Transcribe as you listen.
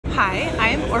Hi,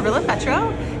 I'm Orilla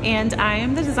and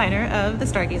I'm the designer of the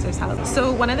Stargazers Hub.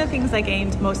 So one of the things I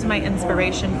gained most of my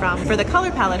inspiration from for the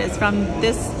color palette is from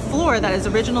this floor that is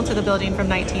original to the building from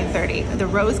 1930. The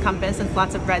rose compass, and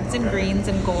lots of reds and greens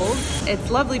and gold. It's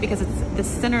lovely because it's the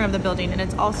center of the building and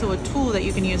it's also a tool that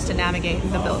you can use to navigate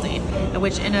the building,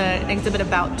 which in an exhibit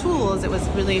about tools, it was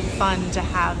really fun to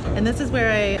have. And this is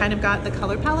where I kind of got the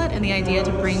color palette and the idea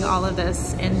to bring all of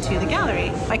this into the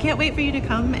gallery. I can't wait for you to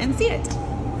come and see it.